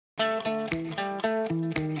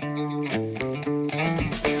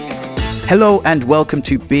Hello and welcome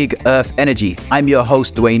to Big Earth Energy. I'm your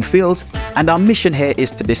host, Dwayne Fields, and our mission here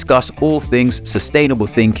is to discuss all things sustainable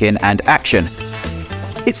thinking and action.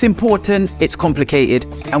 It's important, it's complicated,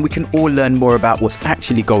 and we can all learn more about what's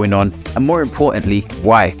actually going on, and more importantly,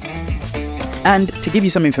 why. And to give you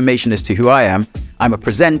some information as to who I am, I'm a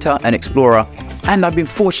presenter, an explorer, and I've been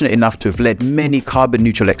fortunate enough to have led many carbon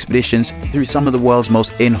neutral expeditions through some of the world's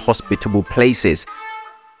most inhospitable places.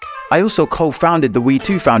 I also co-founded the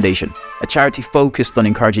We2 Foundation, a charity focused on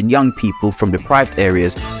encouraging young people from deprived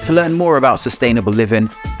areas to learn more about sustainable living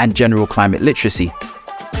and general climate literacy.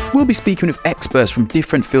 We'll be speaking with experts from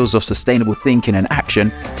different fields of sustainable thinking and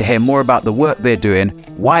action to hear more about the work they're doing,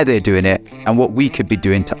 why they're doing it, and what we could be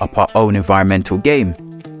doing to up our own environmental game.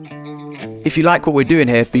 If you like what we're doing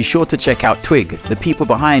here, be sure to check out Twig, the people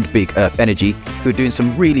behind Big Earth Energy, who are doing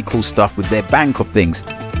some really cool stuff with their bank of things.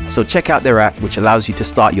 So check out their app, which allows you to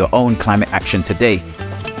start your own climate action today.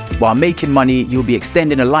 While making money, you'll be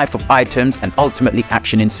extending a life of items and ultimately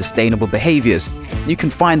actioning sustainable behaviors. You can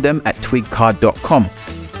find them at twigcard.com.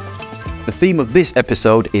 The theme of this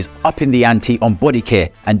episode is upping the ante on body care,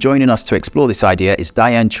 and joining us to explore this idea is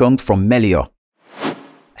Diane Cheung from Melio.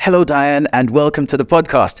 Hello, Diane, and welcome to the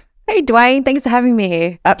podcast. Hey, Dwayne, thanks for having me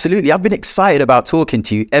here. Absolutely. I've been excited about talking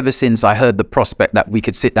to you ever since I heard the prospect that we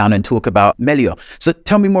could sit down and talk about Melio. So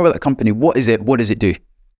tell me more about the company. What is it? What does it do?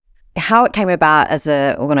 How it came about as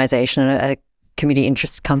an organisation, a community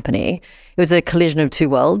interest company, it was a collision of two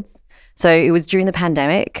worlds. So it was during the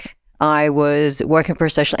pandemic. I was working for a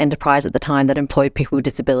social enterprise at the time that employed people with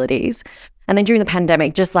disabilities. And then during the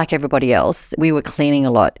pandemic, just like everybody else, we were cleaning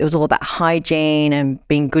a lot. It was all about hygiene and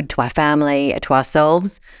being good to our family, to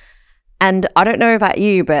ourselves. And I don't know about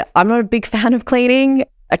you, but I'm not a big fan of cleaning.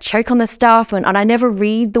 I choke on the stuff and I never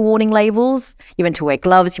read the warning labels. You're meant to wear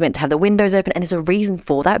gloves, you're meant to have the windows open, and there's a reason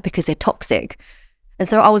for that because they're toxic. And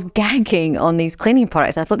so I was gagging on these cleaning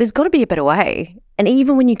products and I thought there's got to be a better way. And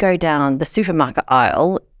even when you go down the supermarket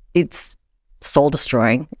aisle, it's soul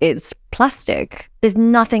destroying. It's plastic. There's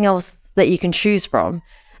nothing else that you can choose from.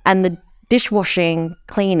 And the dishwashing,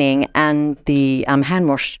 cleaning and the hand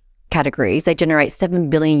wash categories, they generate 7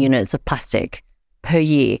 billion units of plastic per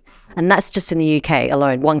year. And that's just in the UK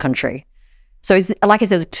alone, one country. So it's, like I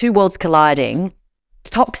said, there's two worlds colliding,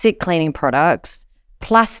 toxic cleaning products,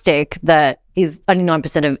 plastic that is only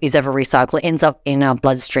 9% of is ever recycled, it ends up in our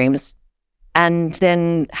bloodstreams. And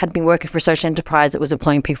then had been working for a social enterprise that was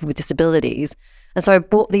employing people with disabilities. And so I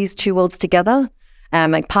brought these two worlds together.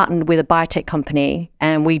 I partnered with a biotech company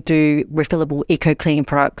and we do refillable eco-cleaning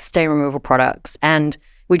products, stain removal products, and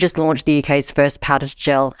we just launched the UK's first powdered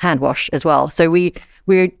gel hand wash as well. So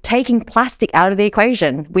we're taking plastic out of the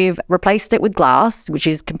equation. We've replaced it with glass, which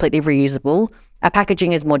is completely reusable. Our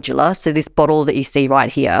packaging is modular. So this bottle that you see right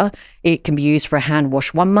here, it can be used for a hand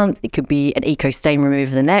wash 1 month. It could be an eco stain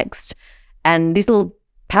remover the next. And this little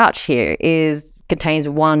pouch here contains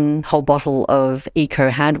one whole bottle of eco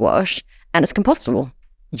hand wash and it's compostable.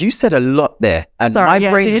 You said a lot there, and my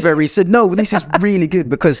brain's very said, no, this is really good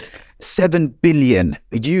because 7 billion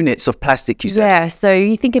units of plastic, you said. Yeah, so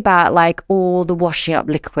you think about like all the washing up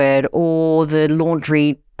liquid, all the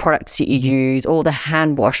laundry products that you use, all the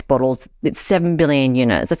hand wash bottles, it's 7 billion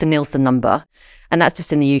units. That's a Nielsen number, and that's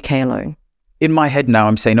just in the UK alone. In my head now,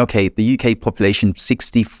 I'm saying, okay, the UK population,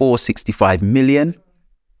 64, 65 million.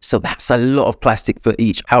 So that's a lot of plastic for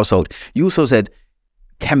each household. You also said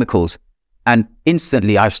chemicals. And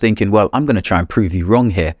instantly I was thinking, well, I'm going to try and prove you wrong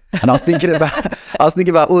here. And I was thinking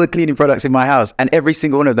about all the cleaning products in my house, and every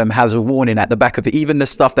single one of them has a warning at the back of it, even the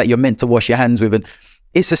stuff that you're meant to wash your hands with. And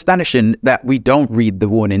it's astonishing that we don't read the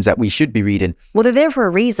warnings that we should be reading. Well, they're there for a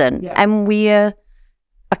reason, and we're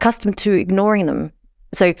accustomed to ignoring them.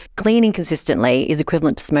 So cleaning consistently is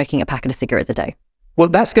equivalent to smoking a packet of cigarettes a day. Well,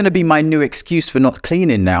 that's going to be my new excuse for not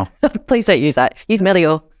cleaning now. Please don't use that. Use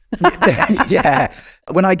Melio. Yeah.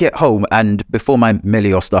 When I get home and before my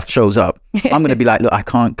Melio stuff shows up, I'm going to be like, look, I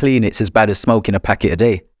can't clean. It's as bad as smoking a packet a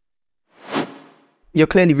day. You're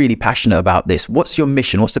clearly really passionate about this. What's your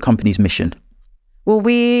mission? What's the company's mission? Well,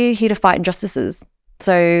 we're here to fight injustices.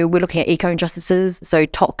 So we're looking at eco-injustices, so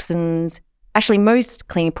toxins. Actually, most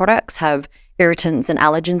cleaning products have irritants and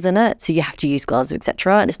allergens in it, so you have to use gloves,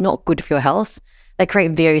 etc. And it's not good for your health. They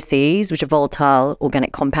create VOCs, which are volatile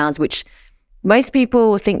organic compounds, which most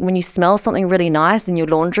people think when you smell something really nice in your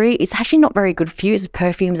laundry, it's actually not very good for you. It's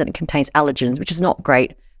perfumes and it contains allergens, which is not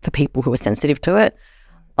great for people who are sensitive to it.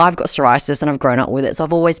 I've got psoriasis and I've grown up with it, so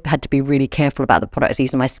I've always had to be really careful about the products I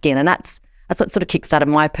use on my skin. And that's what sort of kickstarted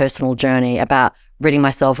my personal journey about ridding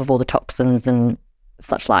myself of all the toxins and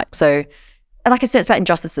such like. So like I said, it's about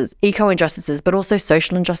injustices, eco-injustices, but also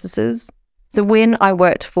social injustices. So when I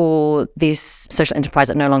worked for this social enterprise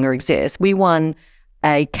that no longer exists, we won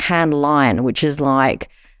a Cannes Lion, which is like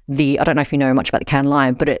I don't know if you know much about the Cannes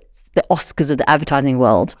Lion, but it's the Oscars of the advertising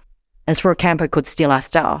world. And it's for a campaign called Steal Our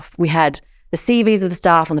Staff. We had the CVs of the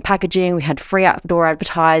staff on the packaging, we had free outdoor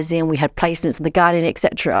advertising, we had placements in The Guardian,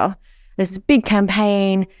 etc. It's a big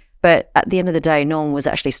campaign, but at the end of the day, no one was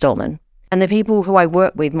actually stolen. And the people who I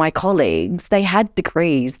work with, my colleagues, they had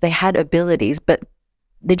degrees, they had abilities, but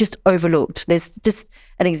they're just overlooked. There's just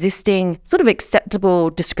an existing sort of acceptable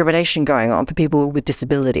discrimination going on for people with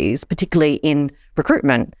disabilities, particularly in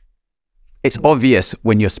recruitment. It's obvious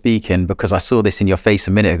when you're speaking, because I saw this in your face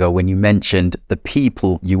a minute ago when you mentioned the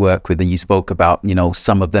people you work with and you spoke about,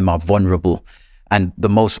 some of them are vulnerable and the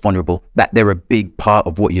most vulnerable, that they're a big part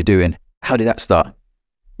of what you're doing. How did that start?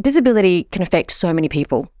 Disability can affect so many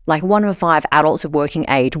people. Like 1 in 5 adults of working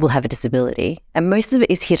age will have a disability, and most of it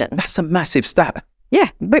is hidden. That's a massive stat. Yeah,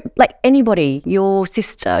 but like anybody, your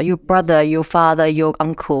sister, your brother, your father, your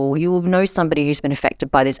uncle, you will know somebody who's been affected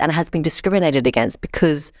by this and has been discriminated against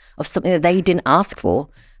because of something that they didn't ask for.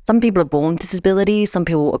 Some people are born with disabilities, some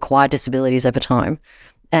people acquire disabilities over time.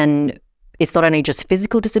 And it's not only just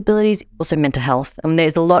physical disabilities, also mental health. And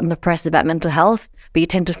there's a lot in the press about mental health, but you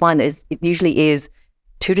tend to find that it usually is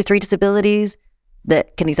 2 to 3 disabilities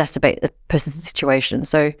that can exacerbate a person's situation.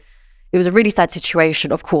 So it was a really sad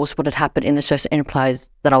situation, of course, what had happened in the social enterprise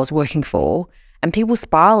that I was working for. And people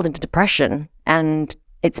spiraled into depression. And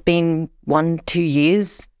it's been 1-2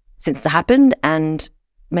 years since that happened. And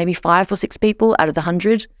maybe 5 or 6 people out of the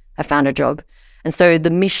 100 have found a job. And so the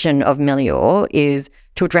mission of Melior is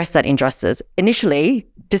to address that injustice. Initially,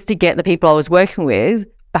 just to get the people I was working with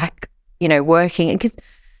back, working. And because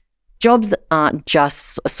jobs aren't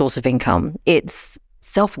just a source of income. It's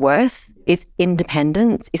self-worth, it's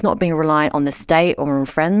independence, it's not being reliant on the state or on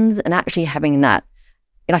friends, and actually having that,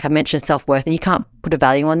 like I mentioned, self-worth, and you can't put a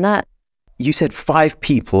value on that. You said 5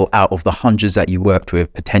 people out of the hundreds that you worked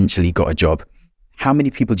with potentially got a job. How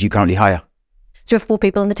many people do you currently hire? So we have 4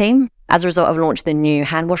 people on the team. As a result of launching the new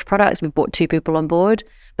hand wash products, we've brought 2 people on board,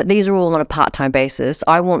 but these are all on a part-time basis.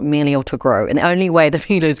 I want Melior to grow, and the only way that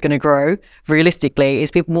Melior is going to grow, realistically,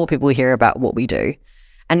 is more people hear about what we do.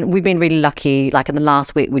 And we've been really lucky. Like in the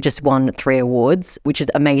last week, we just won 3 awards, which is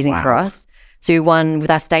amazing for us. So we won, with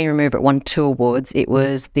our stain remover, it won 2 awards. It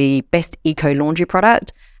was the best eco laundry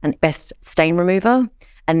product and best stain remover.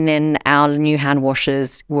 And then our new hand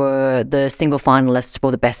washers were the single finalists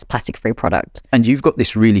for the best plastic-free product. And you've got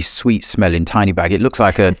this really sweet smelling tiny bag. It looks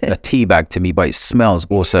like a tea bag to me, but it smells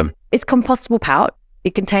awesome. It's compostable pout.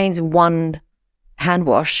 It contains 1 hand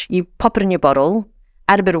wash. You pop it in your bottle,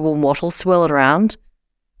 add a bit of warm water, swirl it around,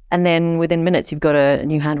 and then within minutes, you've got a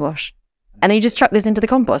new hand wash. And then you just chuck this into the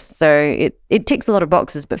compost. So it ticks a lot of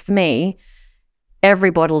boxes. But for me, every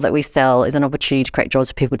bottle that we sell is an opportunity to create jobs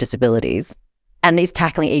for people with disabilities. And it's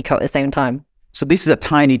tackling eco at the same time. So this is a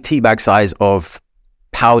tiny tea bag size of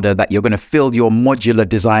powder that you're going to fill your modular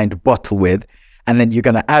designed bottle with. And then you're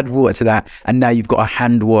going to add water to that. And now you've got a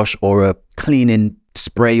hand wash or a cleaning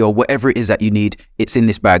spray or whatever it is that you need. It's in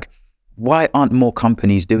this bag. Why aren't more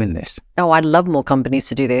companies doing this? Oh, I'd love more companies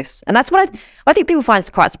to do this. And that's what I think people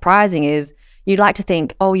find quite surprising is you'd like to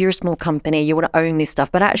think, oh, you're a small company, you want to own this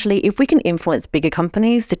stuff. But actually, if we can influence bigger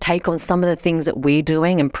companies to take on some of the things that we're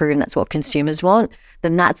doing and prove that's what consumers want,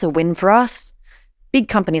 then that's a win for us. Big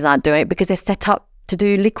companies aren't doing it because they're set up to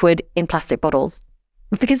do liquid in plastic bottles.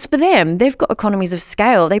 Because for them, they've got economies of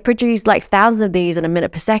scale. They produce like thousands of these in a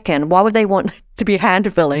minute per second. Why would they want to be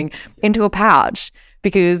hand filling into a pouch?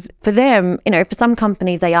 Because for them, for some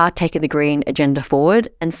companies, they are taking the green agenda forward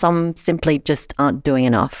and some simply just aren't doing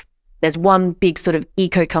enough. There's one big sort of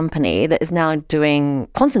eco company that is now doing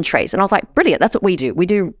concentrates. And I was like, brilliant, that's what we do. We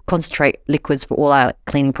do concentrate liquids for all our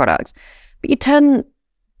cleaning products. But you turn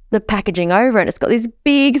the packaging over and it's got this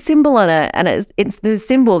big symbol on it. And it's the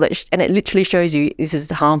symbol that, and it literally shows you this is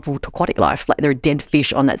harmful to aquatic life. Like there are dead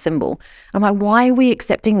fish on that symbol. I'm like, why are we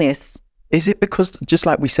accepting this? Is it because, just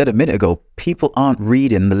like we said a minute ago, people aren't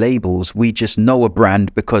reading the labels? We just know a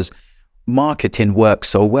brand because marketing works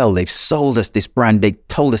so well. They've sold us this brand. They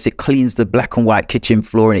told us it cleans the black and white kitchen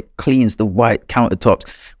floor and it cleans the white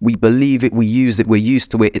countertops. We believe it. We use it. We're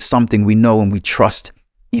used to it. It's something we know and we trust,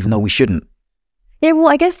 even though we shouldn't. Yeah, well,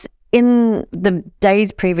 I guess in the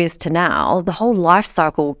days previous to now, the whole life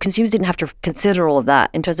cycle, consumers didn't have to consider all of that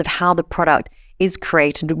in terms of how the product is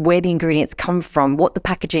created, where the ingredients come from, what the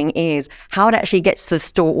packaging is, how it actually gets to the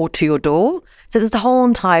store or to your door. So there's the whole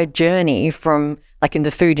entire journey from, like in the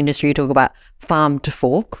food industry, you talk about farm to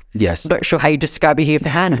fork. Yes. I'm not sure how you describe it here for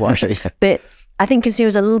hand wash. Yeah. But I think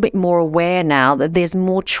consumers are a little bit more aware now that there's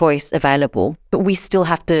more choice available, but we still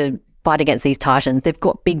have to fight against these titans. They've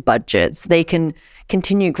got big budgets. They can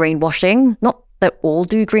continue greenwashing. Not that all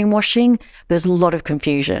do greenwashing. There's a lot of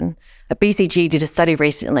confusion. A BCG did a study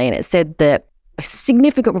recently and it said that a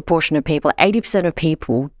significant proportion of people, 80% of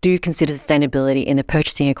people, do consider sustainability in the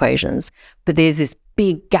purchasing equations. But there's this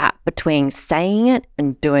big gap between saying it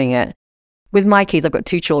and doing it. With my kids, I've got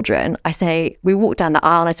 2 children. I say, we walk down the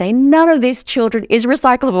aisle and I say, none of this, children, is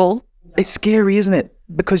recyclable. It's scary, isn't it?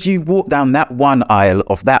 Because you walk down that one aisle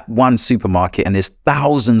of that one supermarket and there's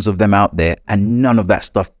thousands of them out there and none of that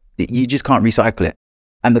stuff, you just can't recycle it.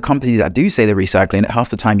 And the companies that do say they're recycling it,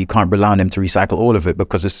 half the time you can't rely on them to recycle all of it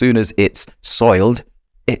because as soon as it's soiled,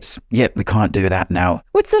 we can't do that now.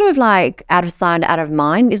 It's sort of like out of sight, out of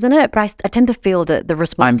mind, isn't it? But I tend to feel that the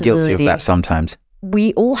responsibility... I'm guilty of that sometimes.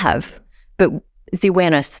 We all have, but it's the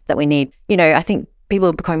awareness that we need. I think people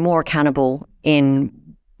are becoming more accountable in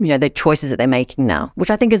the choices that they're making now,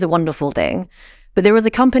 which I think is a wonderful thing. But there was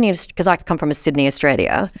a company, because I come from Sydney,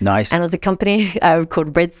 Australia. Nice. And there was a company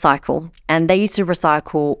called Red Cycle, and they used to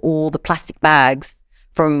recycle all the plastic bags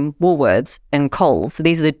from Woolworths and Coles. So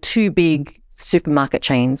these are the 2 big supermarket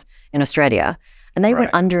chains in Australia. And they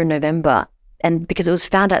went under in November, and because it was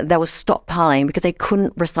found out they were stockpiling because they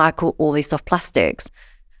couldn't recycle all these soft plastics.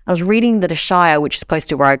 I was reading that a shire, which is close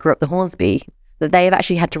to where I grew up, the Hornsby, that they have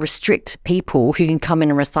actually had to restrict people who can come in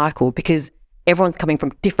and recycle because everyone's coming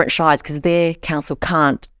from different shires because their council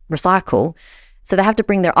can't recycle. So they have to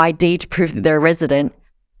bring their ID to prove that they're a resident.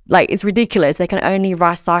 It's ridiculous. They can only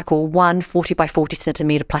recycle one 40 by 40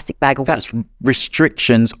 centimetre plastic bag a week. That's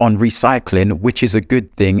restrictions on recycling, which is a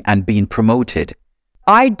good thing and being promoted.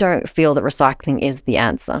 I don't feel that recycling is the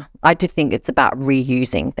answer. I do think it's about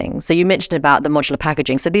reusing things. So you mentioned about the modular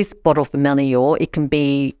packaging. So this bottle for Melior, it can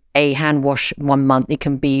be a hand wash 1 month. It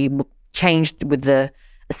can be changed with a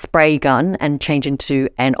spray gun and change into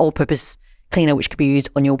an all-purpose cleaner, which could be used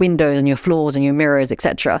on your windows, on your floors, on your mirrors,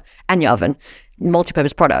 etc., and your oven,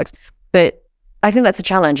 multi-purpose products. But I think that's a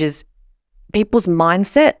challenge, is people's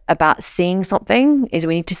mindset about seeing something is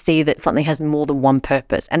we need to see that something has more than one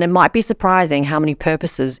purpose. And it might be surprising how many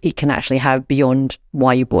purposes it can actually have beyond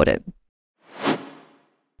why you bought it.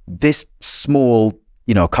 This small,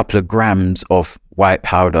 a couple of grams of white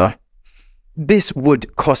powder, this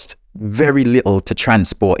would cost very little to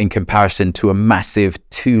transport in comparison to a massive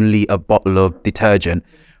 2-litre bottle of detergent,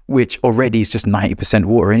 which already is just 90%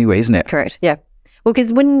 water anyway, isn't it? Correct, yeah. Well,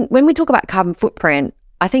 because when we talk about carbon footprint,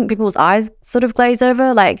 I think people's eyes sort of glaze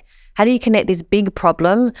over. How do you connect this big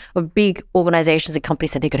problem of big organizations and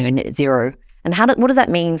companies say they're going to go net zero? And what does that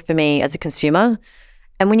mean for me as a consumer?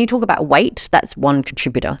 And when you talk about weight, that's one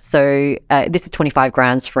contributor. So this is 25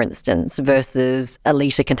 grams, for instance, versus a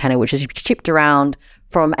litre container, which is shipped around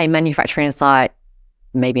from a manufacturing site,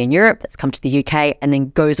 maybe in Europe, that's come to the UK, and then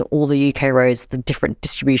goes on all the UK roads, the different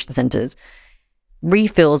distribution centres.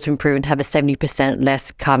 Refills have been proven to have a 70%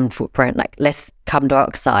 less carbon footprint, less carbon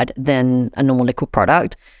dioxide than a normal liquid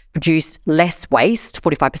product, produce less waste,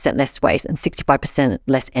 45% less waste, and 65%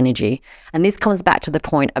 less energy. And this comes back to the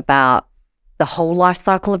point about the whole life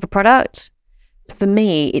cycle of a product. For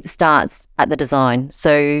me, it starts at the design.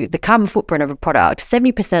 So the carbon footprint of a product,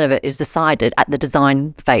 70% of it is decided at the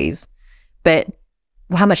design phase. But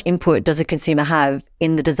how much input does a consumer have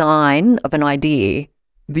in the design of an idea?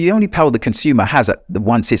 The only power the consumer has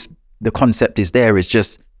once the concept is there is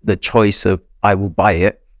just the choice of I will buy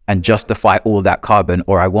it and justify all that carbon,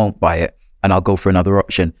 or I won't buy it and I'll go for another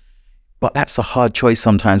option. But that's a hard choice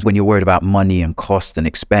sometimes when you're worried about money and cost and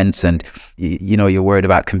expense and, you're worried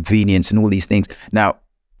about convenience and all these things. Now,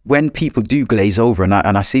 when people do glaze over, and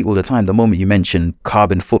I see it all the time, the moment you mention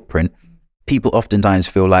carbon footprint, people oftentimes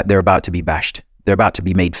feel like they're about to be bashed. They're about to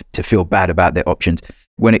be made to feel bad about their options.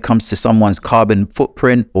 When it comes to someone's carbon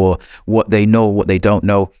footprint or what they know, what they don't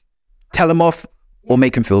know, tell them off or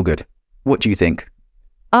make them feel good. What do you think?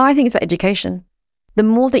 I think it's about education. The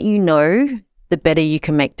more that you know, the better you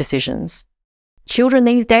can make decisions. Children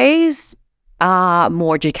these days are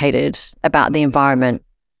more educated about the environment.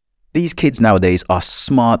 These kids nowadays are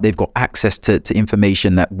smart. They've got access to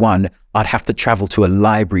information that, one, I'd have to travel to a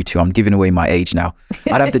library to. I'm giving away my age now.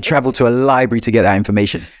 I'd have to travel to a library to get that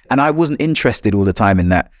information. And I wasn't interested all the time in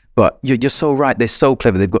that. But you're so right. They're so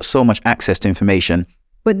clever. They've got so much access to information.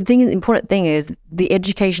 But the important thing is the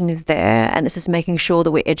education is there, and it's just making sure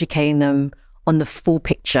that we're educating them on the full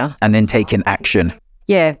picture. And then taking action.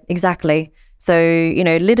 Yeah, exactly. So,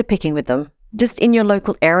 litter picking with them, just in your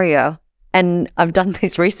local area. And I've done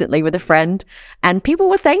this recently with a friend, and people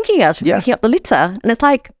were thanking us for picking up the litter. And it's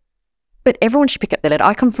like, but everyone should pick up the litter.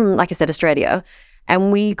 I come from, like I said, Australia,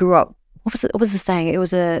 and we grew up, what was the saying? It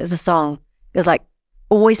was a song. It was like,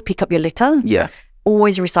 always pick up your litter. Yeah.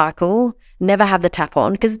 always recycle, never have the tap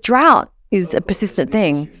on, because drought is a persistent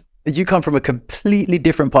thing. You come from a completely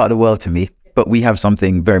different part of the world to me, but we have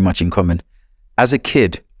something very much in common. As a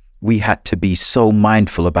kid, we had to be so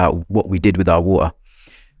mindful about what we did with our water.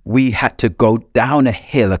 We had to go down a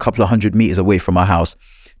hill a couple of 100 meters away from our house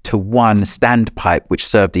to one standpipe, which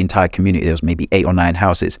served the entire community. There was maybe 8 or 9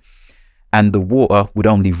 houses. And the water would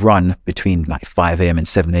only run between like 5 a.m. and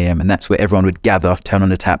 7 a.m. And that's where everyone would gather, turn on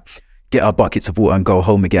the tap, get our buckets of water and go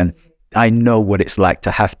home again. I know what it's like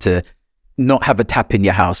to have to not have a tap in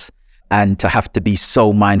your house and to have to be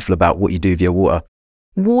so mindful about what you do with your water.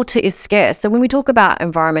 Water is scarce. So when we talk about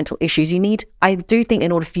environmental issues, I do think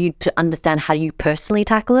in order for you to understand how you personally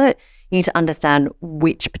tackle it, you need to understand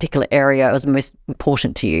which particular area is most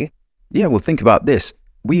important to you. Yeah, well, think about this.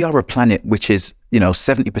 We are a planet which is,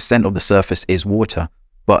 70% of the surface is water,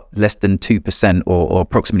 but less than 2% or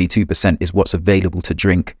approximately 2% is what's available to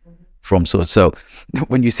drink from source. So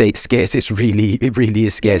when you say it's scarce, it really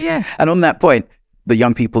is scarce. Yeah. And on that point, the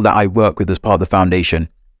young people that I work with as part of the foundation,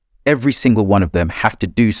 every single one of them have to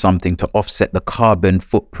do something to offset the carbon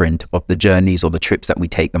footprint of the journeys or the trips that we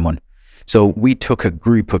take them on. So we took a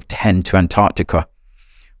group of 10 to Antarctica.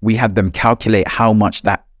 We had them calculate how much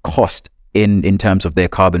that cost in terms of their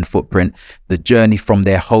carbon footprint, the journey from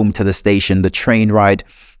their home to the station, the train ride,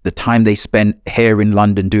 the time they spent here in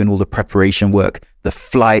London doing all the preparation work, the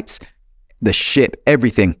flights, the ship,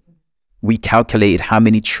 everything. We calculated how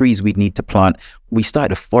many trees we'd need to plant. We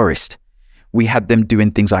started a forest. We had them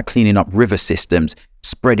doing things like cleaning up river systems,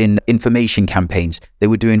 spreading information campaigns. They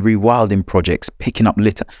were doing rewilding projects, picking up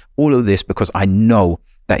litter, all of this because I know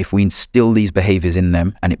that if we instill these behaviors in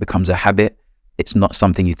them and it becomes a habit, it's not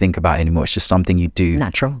something you think about anymore. It's just something you do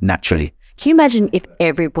naturally. Can you imagine if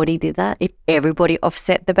everybody did that? If everybody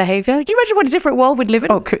offset the behavior? Can you imagine what a different world we'd live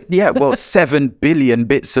in? Oh, yeah. Well, 7 billion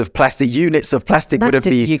units of plastic would have been. That's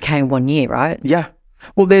the UK in 1 year, right? Yeah.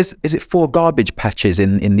 Well, is it 4 garbage patches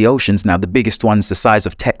in the oceans now? The biggest one's the size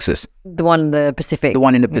of Texas. The one in the Pacific. The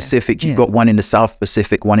one in the Pacific. You've got one in the South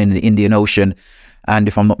Pacific, one in the Indian Ocean. And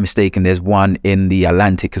if I'm not mistaken, there's one in the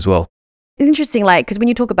Atlantic as well. It's interesting, because when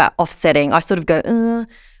you talk about offsetting, I sort of go,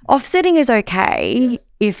 offsetting is okay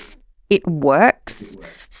if it works.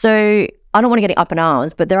 So I don't want to get up in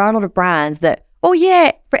arms, but there are a lot of brands that,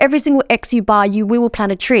 for every single X you buy, we will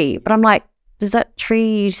plant a tree. But I'm like, is that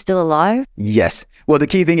tree still alive? Yes. Well, the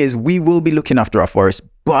key thing is we will be looking after our forests,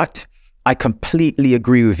 but I completely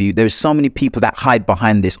agree with you. There's so many people that hide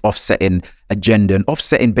behind this offsetting agenda. And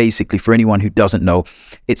offsetting, basically, for anyone who doesn't know,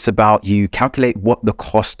 it's about you calculate what the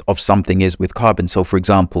cost of something is with carbon. So, for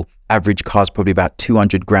example, average car is probably about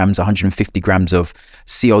 200 grams, 150 grams of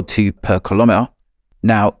CO2 per kilometer.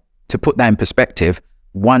 Now, to put that in perspective,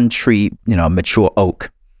 one tree, a mature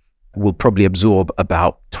oak, will probably absorb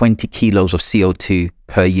about 20 kilos of CO2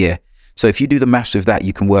 per year. So if you do the maths with that,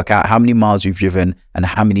 you can work out how many miles you've driven and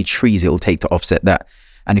how many trees it'll take to offset that.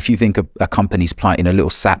 And if you think a company's planting a little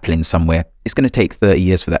sapling somewhere, it's going to take 30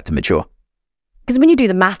 years for that to mature. Because when you do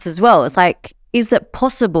the maths as well, it's like, is it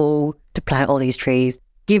possible to plant all these trees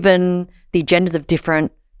given the agendas of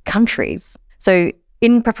different countries? So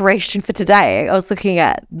in preparation for today, I was looking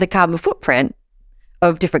at the carbon footprint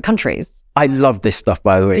of different countries. I love this stuff,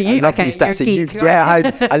 by the way. I love these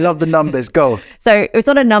stats. I love the numbers. Go. So it's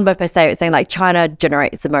not a number per se. It's saying China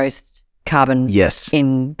generates the most carbon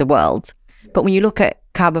in the world. But when you look at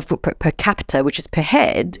carbon footprint per capita, which is per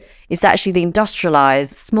head, it's actually the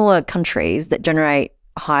industrialized, smaller countries that generate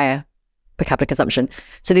higher per capita consumption.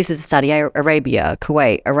 So this is Saudi Arabia,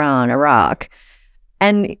 Kuwait, Iran, Iraq.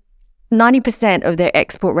 And 90% of their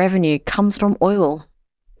export revenue comes from oil.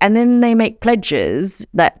 And then they make pledges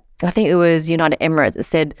that, I think it was United Emirates that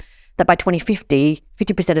said that by 2050,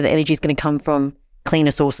 50% of the energy is going to come from cleaner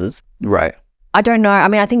sources. Right. I don't know. I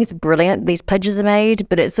mean, I think it's brilliant these pledges are made,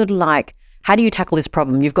 but it's sort of like, how do you tackle this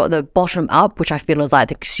problem? You've got the bottom up, which I feel is like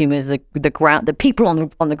the consumers, the people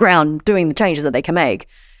on the ground doing the changes that they can make.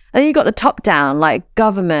 And then you've got the top down, like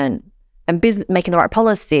government and business making the right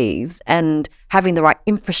policies and having the right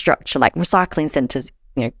infrastructure, like recycling centres.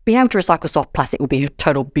 Being able to recycle soft plastic would be a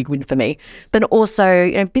total big win for me. But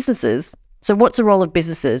also, businesses. So what's the role of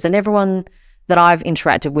businesses? And everyone that I've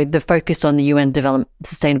interacted with, they're focused on the UN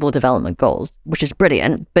Sustainable Development Goals, which is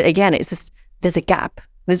brilliant. But again, it's just, there's a gap.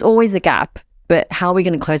 There's always a gap. But how are we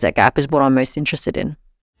going to close that gap is what I'm most interested in.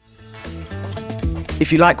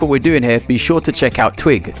 If you like what we're doing here, be sure to check out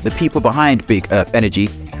Twig, the people behind Big Earth Energy,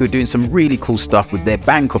 who are doing some really cool stuff with their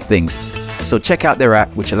bank of things. So check out their app,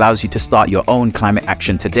 which allows you to start your own climate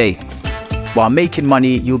action today. While making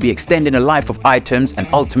money, you'll be extending a life of items and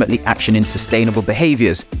ultimately actioning sustainable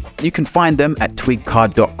behaviors. You can find them at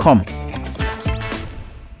twigcard.com.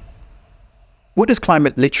 What does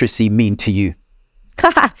climate literacy mean to you?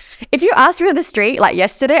 If you asked me on the street like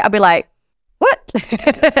yesterday, I'd be like, what?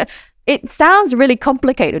 It sounds really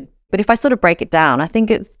complicated, but if I sort of break it down, I think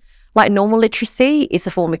it's like normal literacy is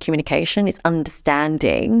a form of communication. It's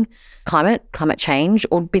understanding climate change,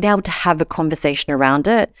 or being able to have a conversation around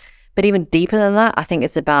it. But even deeper than that, I think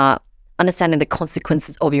it's about understanding the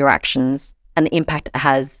consequences of your actions and the impact it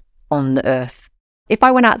has on the earth. If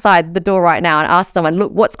I went outside the door right now and asked someone,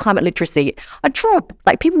 look, what's climate literacy?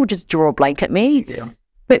 People would just draw a blank at me. Yeah.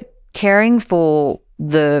 But caring for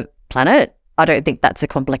the planet, I don't think that's a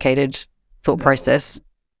complicated thought process.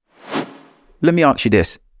 Let me ask you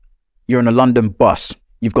this. You're on a London bus.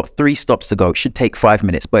 You've got 3 stops to go. It should take 5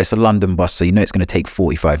 minutes, but it's a London bus, so you know it's going to take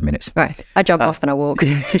 45 minutes. Right. I jump off and I walk.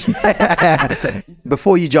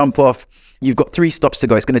 Before you jump off, you've got 3 stops to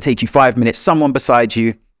go. It's going to take you 5 minutes. Someone beside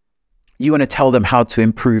you, you want to tell them how to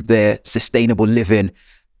improve their sustainable living.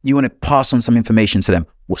 You want to pass on some information to them.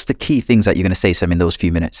 What's the key things that you're going to say to them in those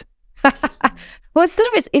few minutes? Well, it's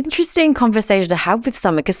an interesting conversation to have with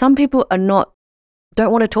someone, because some people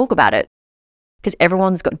don't want to talk about it, because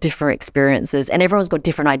everyone's got different experiences and everyone's got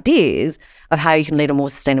different ideas of how you can lead a more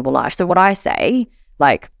sustainable life. So what I say,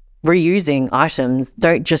 like reusing items,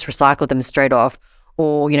 don't just recycle them straight off,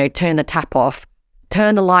 or, turn the tap off,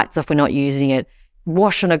 turn the lights off, we're not using it,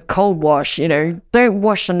 wash on a cold wash, don't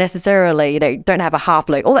wash unnecessarily, don't have a half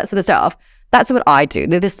load, all that sort of stuff. That's what I do.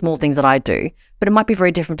 They're the small things that I do. But it might be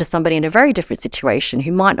very different to somebody in a very different situation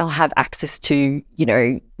who might not have access to,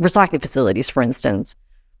 recycling facilities, for instance.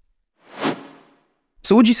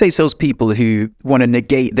 So would you say those people who want to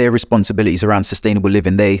negate their responsibilities around sustainable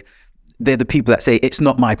living, they're the people that say, it's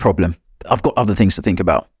not my problem, I've got other things to think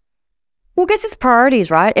about? Well, I guess it's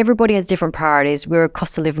priorities, right? Everybody has different priorities. We're a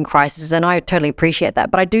cost of living crisis, and I totally appreciate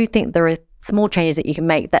that. But I do think there are small changes that you can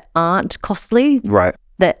make that aren't costly, right?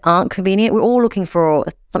 That aren't convenient. We're all looking for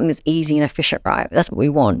something that's easy and efficient, right? That's what we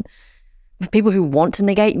want. For people who want to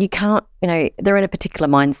negate, you can't, they're in a particular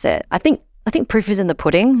mindset. I think proof is in the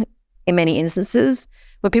pudding in many instances.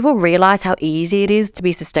 When people realize how easy it is to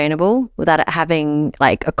be sustainable without it having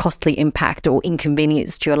like a costly impact or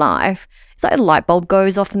inconvenience to your life, it's like a light bulb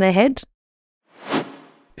goes off in their head.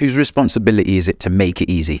 Whose responsibility is it to make it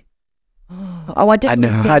easy? Oh, I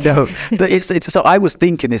know. So I was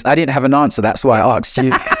thinking this. I didn't have an answer. That's why I asked you.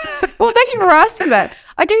 Well, thank you for asking that.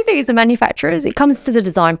 I do think it's the manufacturers. It comes to the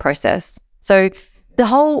design process. So the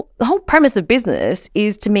whole premise of business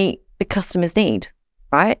is to meet the customer's need,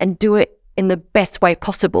 right? And do it in the best way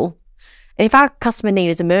possible. And if our customer need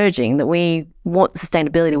is emerging, that we want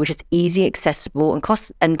sustainability, which is easy, accessible,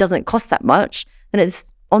 and doesn't cost that much, then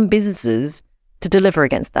it's on businesses to deliver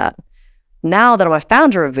against that. Now that I'm a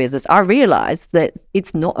founder of a business, I realize that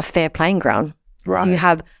it's not a fair playing ground. Right. So you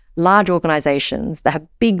have large organizations that have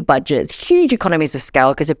big budgets, huge economies of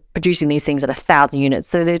scale, because they're producing these things at 1,000 units.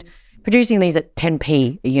 So they're producing these at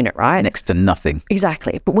 10p a unit, right? Next to nothing.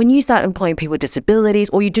 Exactly. But when you start employing people with disabilities,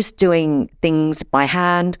 or you're just doing things by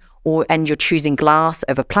hand, and you're choosing glass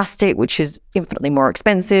over plastic, which is infinitely more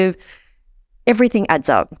expensive, everything adds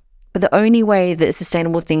up. But the only way that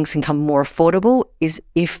sustainable things can become more affordable is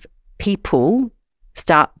if people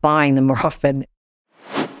start buying them more often.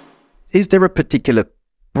 Is there a particular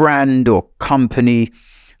brand or company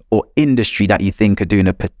or industry that you think are doing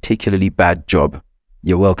a particularly bad job?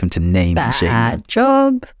 You're welcome to name and shame. Bad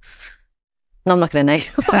job? No, I'm not going to name.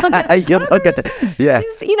 You're not going to. Yeah.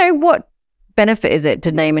 What benefit is it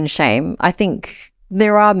to name and shame? I think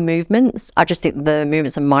there are movements. I just think the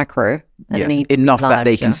movements are micro. Yes, enough that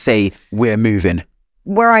they can say we're moving.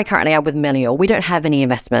 Where I currently am with Melior, we don't have any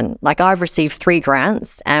investment. Like, I've received 3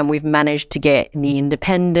 grants and we've managed to get the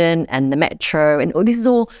Independent and the Metro, and this is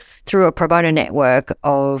all through a pro bono network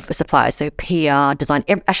of suppliers. So PR, design,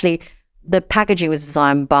 actually the packaging was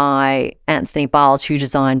designed by Anthony Biles, who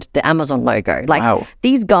designed the Amazon logo. Like, wow.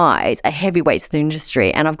 These guys are heavyweights in the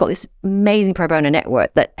industry, and I've got this amazing pro bono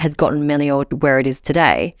network that has gotten Melior where it is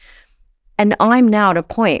today. And I'm now at a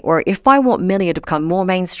point where if I want Melior to become more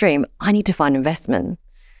mainstream, I need to find investment.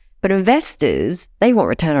 But investors, they want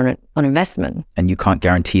return on investment. And you can't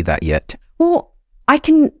guarantee that yet. Well, I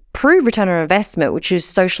can prove return on investment, which is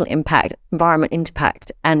social impact, environment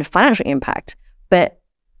impact, and financial impact. But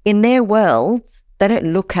in their world, they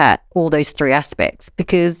don't look at all those 3 aspects,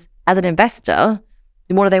 because as an investor,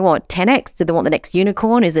 what do they want? 10x? Do they want the next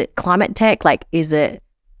unicorn? Is it climate tech? Like, is it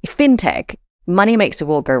fintech? Money makes the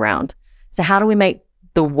world go round. So how do we make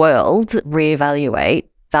the world reevaluate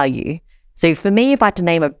value? So for me, if I had to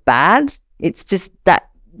name a bad, it's just that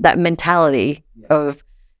mentality of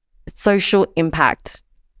social impact,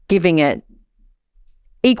 giving it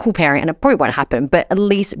equal pairing, and it probably won't happen, but at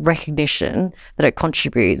least recognition that it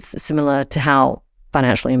contributes similar to how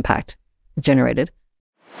financial impact is generated.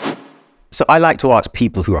 So I like to ask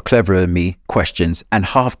people who are cleverer than me questions, and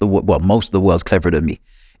most of the world's cleverer than me.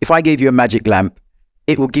 If I gave you a magic lamp,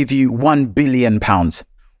 it will give you £1 billion.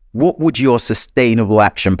 What would your sustainable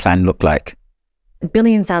action plan look like? $1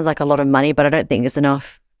 billion sounds like a lot of money, but I don't think it's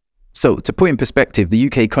enough. So to put in perspective, the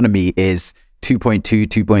UK economy is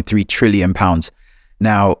 2.3 trillion pounds.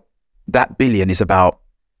 Now, that billion is about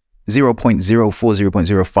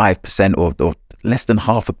 0.05% or less than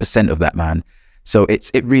 0.5% of that, man. So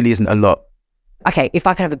it really isn't a lot. Okay, if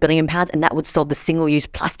I could have £1 billion and that would solve the single-use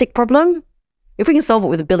plastic problem, if we can solve it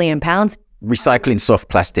with £1 billion, recycling soft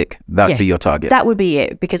plastic, that'd be your target. That would be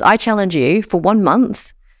it, because I challenge you for 1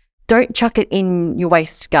 month, don't chuck it in your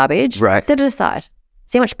waste garbage. Right. Set it aside.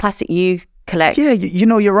 See how much plastic you collect. Yeah,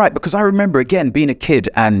 you're right, because I remember, again, being a kid,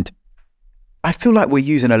 and I feel like we're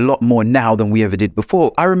using a lot more now than we ever did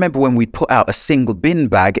before. I remember when we put out a single bin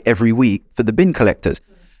bag every week for the bin collectors,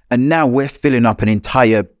 and now we're filling up an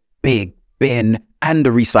entire big bin and a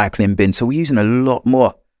recycling bin, so we're using a lot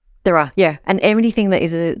more. There are, yeah. And anything that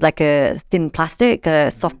is like a thin plastic,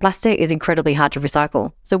 a soft plastic, is incredibly hard to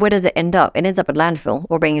recycle. So where does it end up? It ends up at landfill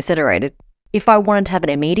or being incinerated. If I wanted to have an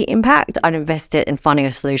immediate impact, I'd invest it in finding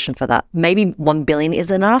a solution for that. Maybe 1 billion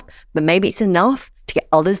is enough, but maybe it's enough to get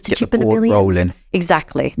others to chip in $1 billion. Rolling.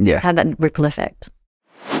 Exactly. Yeah. Have that ripple effect.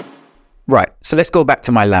 Right. So let's go back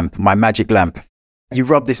to my lamp, my magic lamp. You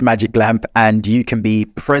rub this magic lamp and you can be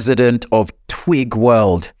president of Twig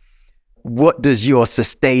World. What does your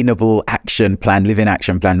sustainable action plan, living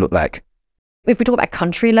action plan look like? If we talk about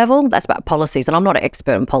country level, that's about policies. And I'm not an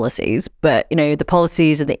expert in policies, but, the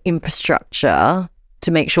policies and the infrastructure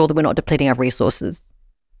to make sure that we're not depleting our resources.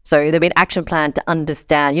 So there'll be an action plan to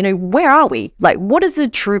understand, where are we? Like, what is the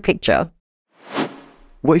true picture?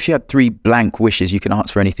 What if you had 3 blank wishes you can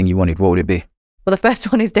ask for anything you wanted? What would it be? Well, the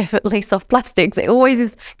first one is definitely soft plastics. It always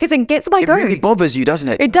is, because it gets my goat. It really bothers you, doesn't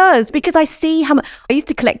it? It does, because I see how much. I used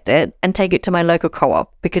to collect it and take it to my local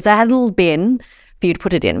co-op because I had a little bin for you to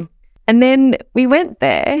put it in. And then we went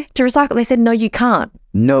there to recycle. They said, no, you can't.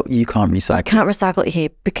 No, you can't recycle. You can't recycle it here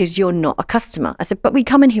because you're not a customer. I said, but we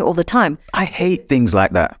come in here all the time. I hate things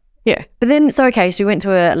like that. Yeah. But then, so we went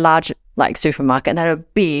to a large supermarket and they had a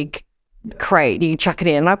big crate. You can chuck it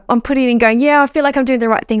in. And I'm putting it in going, yeah, I feel like I'm doing the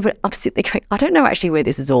right thing. But I'm sitting there going, I don't know actually where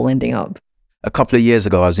this is all ending up. A couple of years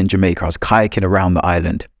ago, I was in Jamaica. I was kayaking around the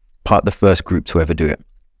island, part of the first group to ever do it.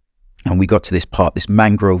 And we got to this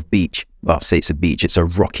mangrove beach. Well, I'll say it's a beach. It's a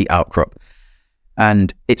rocky outcrop.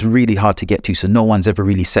 And it's really hard to get to. So no one's ever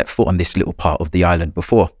really set foot on this little part of the island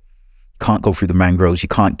before. You can't go through the mangroves. You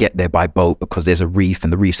can't get there by boat because there's a reef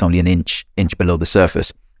and the reef's only an inch below the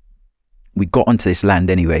surface. We got onto this land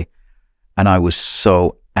anyway. And I was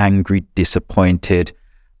so angry, disappointed.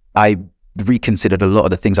 I reconsidered a lot of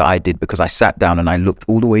the things that I did because I sat down and I looked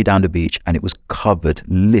all the way down the beach and it was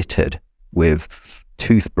littered with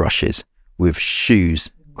toothbrushes, with shoes,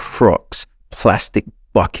 Crocs, plastic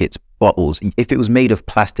buckets, bottles. If it was made of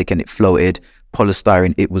plastic and it floated,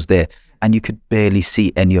 polystyrene, it was there. And you could barely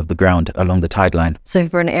see any of the ground along the tide line. So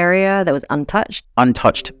for an area that was untouched?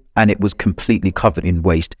 Untouched, and it was completely covered in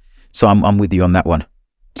waste. So I'm with you on that one.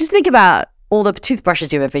 Just think about all the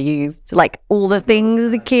toothbrushes you've ever used, like all the things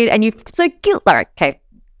as a kid, and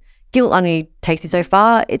guilt only takes you so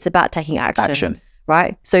far. It's about taking action.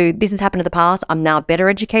 Right? So this has happened in the past. I'm now better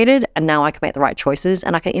educated and now I can make the right choices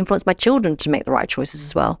and I can influence my children to make the right choices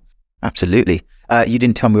as well. Absolutely. You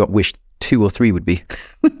didn't tell me what wish 2 or 3 would be.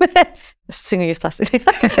 Single-use plastic.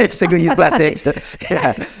 Single-use plastics.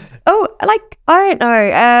 Yeah. Oh, I don't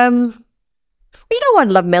know. You know what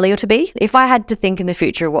I'd love Melio to be? If I had to think in the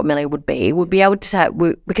future of what Melio would be able to have,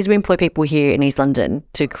 because we employ people here in East London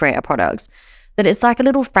to create our products, that it's like a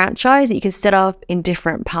little franchise that you can set up in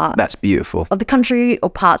different parts. That's beautiful. Of the country or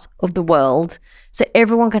parts of the world. So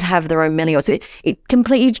everyone could have their own Melio. So it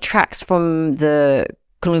completely detracts from the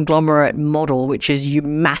conglomerate model, which is you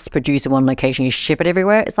mass produce in one location, you ship it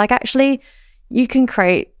everywhere. It's like actually you can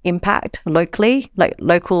create impact locally, like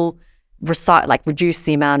local reduce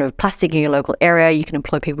the amount of plastic in your local area. You can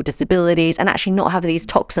employ people with disabilities and actually not have these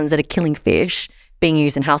toxins that are killing fish being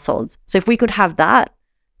used in households. So if we could have that,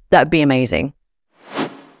 that'd be amazing.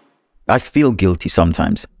 I feel guilty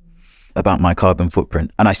sometimes about my carbon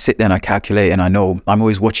footprint. And I sit there and I calculate and I know I'm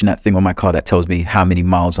always watching that thing on my car that tells me how many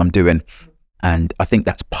miles I'm doing. And I think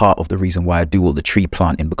that's part of the reason why I do all the tree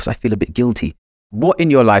planting, because I feel a bit guilty. What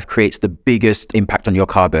in your life creates the biggest impact on your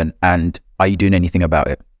carbon, and are you doing anything about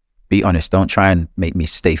it? Be honest. Don't try and make me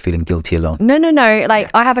stay feeling guilty alone. No. I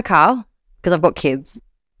have a car because I've got kids.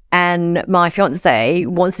 And my fiance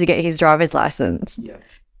wants to get his driver's license. Yeah.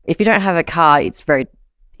 If you don't have a car, it's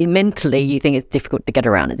mentally, you think it's difficult to get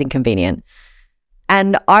around. It's inconvenient.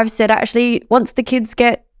 And I've said, actually, once the kids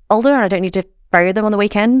get older and I don't need to ferry them on the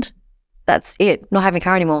weekend, that's it. Not having a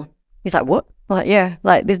car anymore. He's like, what? I'm like, yeah,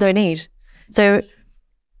 like there's no need. So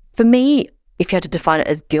for me, if you had to define it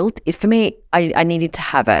as guilt, is for me, I needed to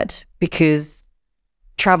have it because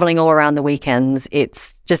traveling all around the weekends,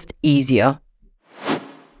 it's just easier.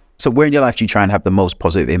 So where in your life do you try and have the most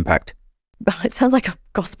positive impact? It sounds like a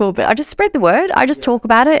gospel, but I just spread the word. I just talk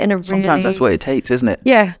about it in a really... Sometimes that's what it takes, isn't it?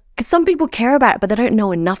 Yeah. Because some people care about it, but they don't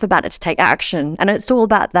know enough about it to take action. And it's all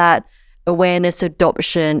about that awareness,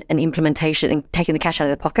 adoption, and implementation and taking the cash out of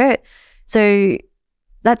their pocket. So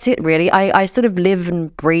that's it, really. I sort of live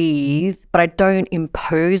and breathe, but I don't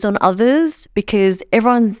impose on others because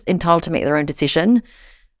everyone's entitled to make their own decision.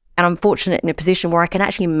 And I'm fortunate in a position where I can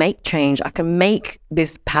actually make change. I can make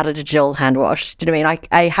this powder to gel hand wash. Do you know what I mean?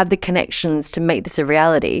 I have the connections to make this a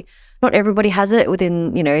reality. Not everybody has it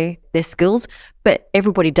within, their skills, but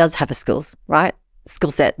everybody does have a skills, right?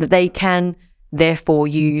 Skill set that they can therefore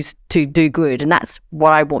use to do good. And that's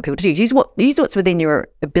what I want people to do. Use what's within your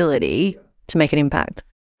ability to make an impact.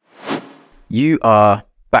 You are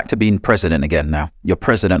back to being president again now. You're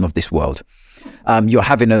president of this world. You're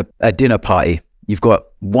having a dinner party. You've got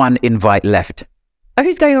one invite left. Oh,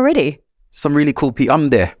 who's going already? Some really cool people. I'm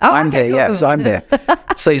there. Oh, I'm there, yeah. So I'm there.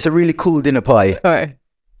 So it's a really cool dinner party. All right.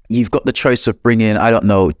 You've got the choice of bringing, I don't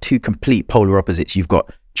know, two complete polar opposites. You've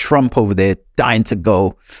got Trump over there dying to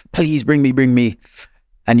go. Please bring me.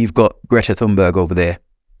 And you've got Greta Thunberg over there.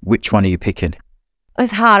 Which one are you picking?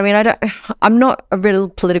 It's hard. I mean, I'm not a real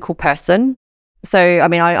political person. So, I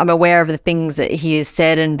mean, I'm aware of the things that he has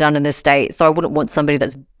said and done in the States. So I wouldn't want somebody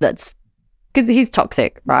that's because he's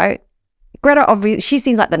toxic, right? Greta, obviously, she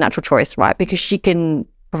seems like the natural choice, right? Because she can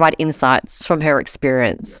provide insights from her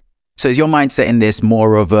experience. So is your mindset in this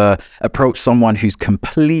more of approach someone who's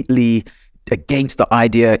completely against the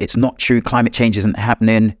idea, it's not true, climate change isn't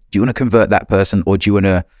happening? Do you want to convert that person, or do you want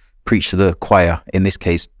to preach to the choir? In this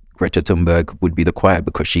case, Greta Thunberg would be the choir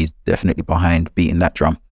because she's definitely behind beating that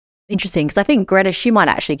drum. Interesting, because I think Greta, she might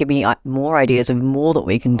actually give me more ideas of more that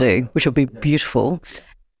we can do, which will be beautiful.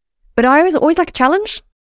 But I was always like a challenge.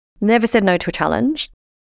 Never said no to a challenge.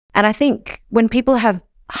 And I think when people have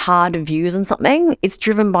hard views on something, it's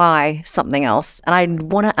driven by something else. And I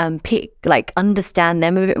want to unpick, understand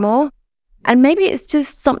them a bit more. And maybe it's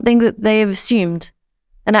just something that they've assumed.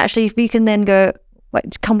 And actually, if you can then go,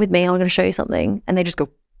 wait, come with me, I'm going to show you something. And they just go,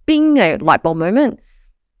 bing, light bulb moment.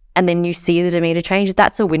 And then you see the demeanor change.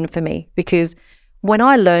 That's a win for me, because when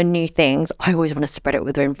I learn new things, I always want to spread it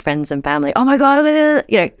with my friends and family. Oh my God,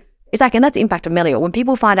 it's like, and that's the impact of Melior. When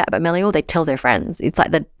people find out about Melior, they tell their friends. It's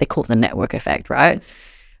like they call it the network effect, right?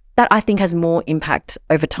 That I think has more impact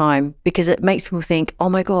over time, because it makes people think, oh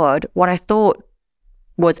my God, what I thought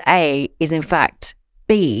was A is in fact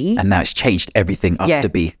B. And now it's changed everything up to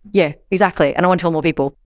B. Yeah, exactly. And I want to tell more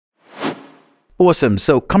people. Awesome.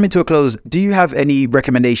 So coming to a close, do you have any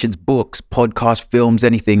recommendations, books, podcasts, films,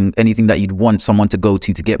 anything that you'd want someone to go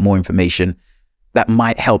to get more information that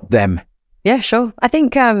might help them? Yeah, sure. I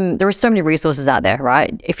think there are so many resources out there,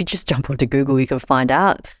 right? If you just jump onto Google, you can find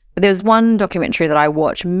out. But there was one documentary that I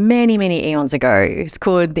watched many, many eons ago. It's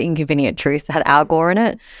called The Inconvenient Truth. It had Al Gore in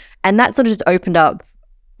it. And that sort of just opened up,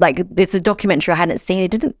 it's a documentary I hadn't seen.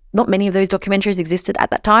 Not many of those documentaries existed at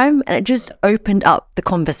that time. And it just opened up the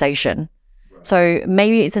conversation. So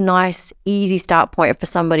maybe it's a nice, easy start point for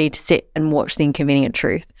somebody to sit and watch The Inconvenient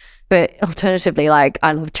Truth. But alternatively, I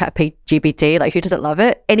love ChatGPT. Who doesn't love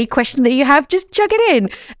it? Any question that you have, just chuck it in.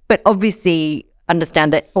 But obviously,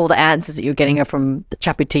 understand that all the answers that you're getting are from the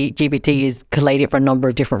ChatGPT is collated from a number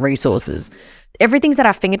of different resources. Everything's at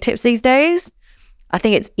our fingertips these days. I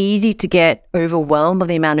think it's easy to get overwhelmed by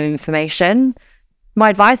the amount of information. My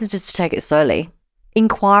advice is just to take it slowly.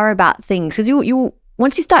 Inquire about things, because you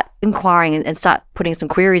once you start inquiring and start putting some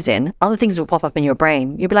queries in, other things will pop up in your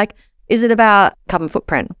brain. You'll be like, is it about carbon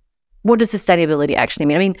footprint? What does sustainability actually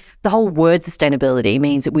mean? I mean, the whole word sustainability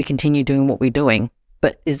means that we continue doing what we're doing.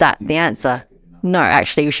 But is that the answer? No,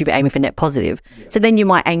 actually, we should be aiming for net positive. So then you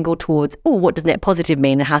might angle towards, what does net positive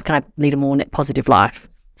mean? And how can I lead a more net positive life?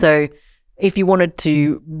 So if you wanted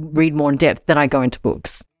to read more in depth, then I go into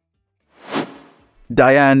books.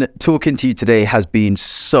 Diane, talking to you today has been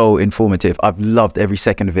so informative. I've loved every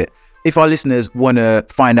second of it. If our listeners want to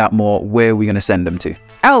find out more, where are we going to send them to?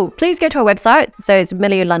 Oh, please go to our website. So it's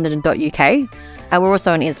meliorlondon.uk. And we're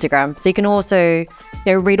also on Instagram. So you can also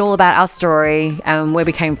read all about our story and where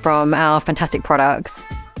we came from, our fantastic products.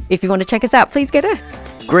 If you want to check us out, please go there.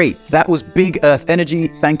 Great. That was Big Earth Energy.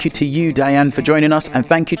 Thank you to you, Diane, for joining us. And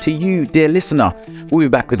thank you to you, dear listener. We'll be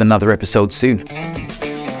back with another episode soon.